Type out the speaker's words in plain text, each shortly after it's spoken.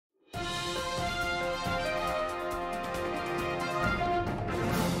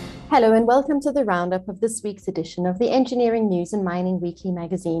Hello and welcome to the roundup of this week's edition of the Engineering News and Mining Weekly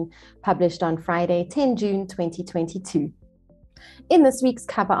magazine, published on Friday, 10 June 2022. In this week's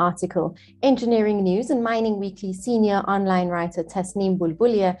cover article, Engineering News and Mining Weekly senior online writer Tasneem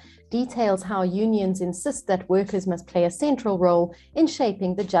Bulbulia details how unions insist that workers must play a central role in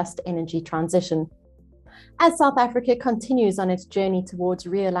shaping the just energy transition. As South Africa continues on its journey towards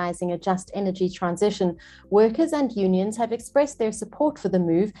realizing a just energy transition, workers and unions have expressed their support for the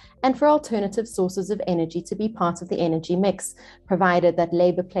move and for alternative sources of energy to be part of the energy mix, provided that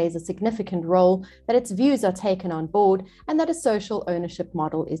Labour plays a significant role, that its views are taken on board, and that a social ownership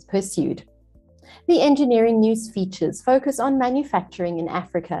model is pursued. The Engineering News features focus on manufacturing in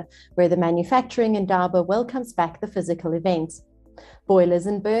Africa, where the Manufacturing Indaba welcomes back the physical event. Boilers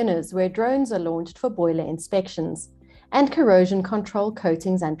and burners, where drones are launched for boiler inspections, and corrosion control,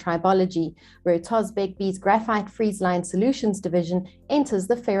 coatings and tribology, where TOS Begbie's Graphite Freeze-Line Solutions division enters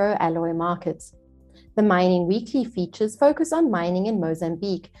the ferroalloy markets. The Mining Weekly features focus on mining in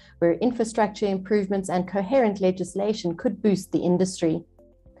Mozambique, where infrastructure improvements and coherent legislation could boost the industry.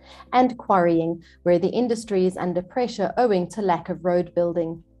 And quarrying, where the industry is under pressure owing to lack of road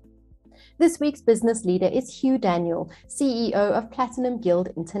building. This week's business leader is Hugh Daniel, CEO of Platinum Guild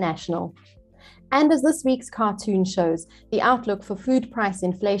International. And as this week's cartoon shows, the outlook for food price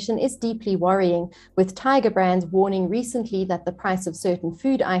inflation is deeply worrying, with Tiger Brands warning recently that the price of certain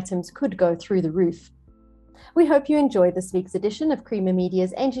food items could go through the roof. We hope you enjoyed this week's edition of Creamer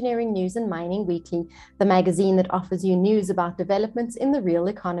Media's Engineering News and Mining Weekly, the magazine that offers you news about developments in the real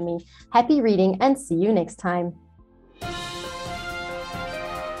economy. Happy reading and see you next time.